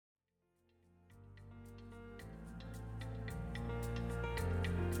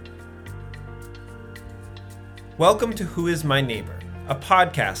Welcome to Who is My Neighbor, a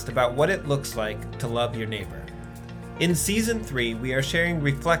podcast about what it looks like to love your neighbor. In Season 3, we are sharing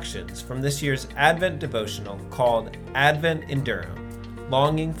reflections from this year's Advent devotional called Advent in Durham,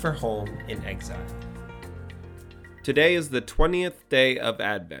 Longing for Home in Exile. Today is the 20th day of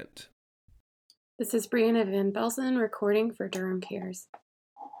Advent. This is Brianna Van Belsen recording for Durham Cares.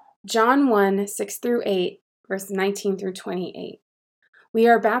 John 1, 6-8, verse 19 through 28. We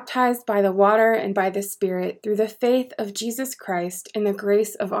are baptized by the water and by the Spirit through the faith of Jesus Christ in the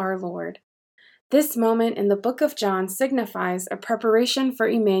grace of our Lord. This moment in the book of John signifies a preparation for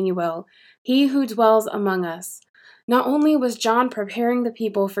Emmanuel, he who dwells among us. Not only was John preparing the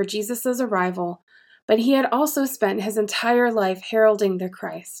people for Jesus' arrival, but he had also spent his entire life heralding the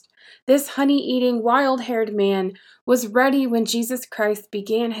Christ. This honey-eating, wild-haired man was ready when Jesus Christ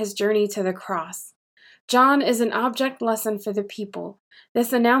began his journey to the cross. John is an object lesson for the people.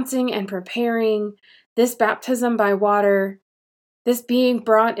 This announcing and preparing, this baptism by water, this being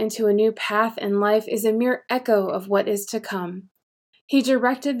brought into a new path in life is a mere echo of what is to come. He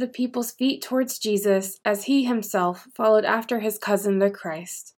directed the people's feet towards Jesus as he himself followed after his cousin, the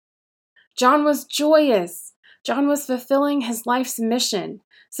Christ. John was joyous. John was fulfilling his life's mission,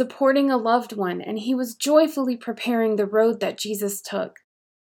 supporting a loved one, and he was joyfully preparing the road that Jesus took.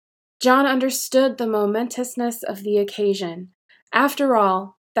 John understood the momentousness of the occasion. After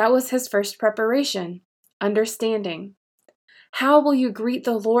all, that was his first preparation, understanding. How will you greet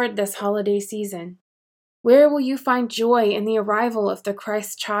the Lord this holiday season? Where will you find joy in the arrival of the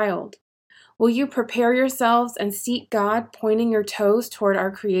Christ child? Will you prepare yourselves and seek God, pointing your toes toward our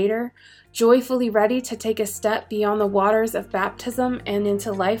Creator, joyfully ready to take a step beyond the waters of baptism and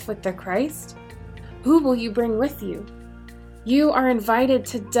into life with the Christ? Who will you bring with you? You are invited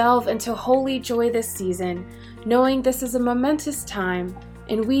to delve into holy joy this season, knowing this is a momentous time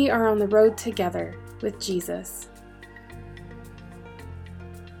and we are on the road together with Jesus.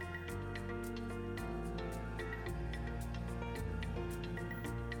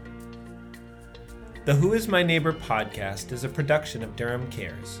 The Who is My Neighbor podcast is a production of Durham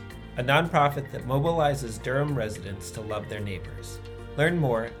Cares, a nonprofit that mobilizes Durham residents to love their neighbors. Learn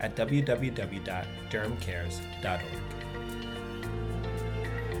more at www.durhamcares.org.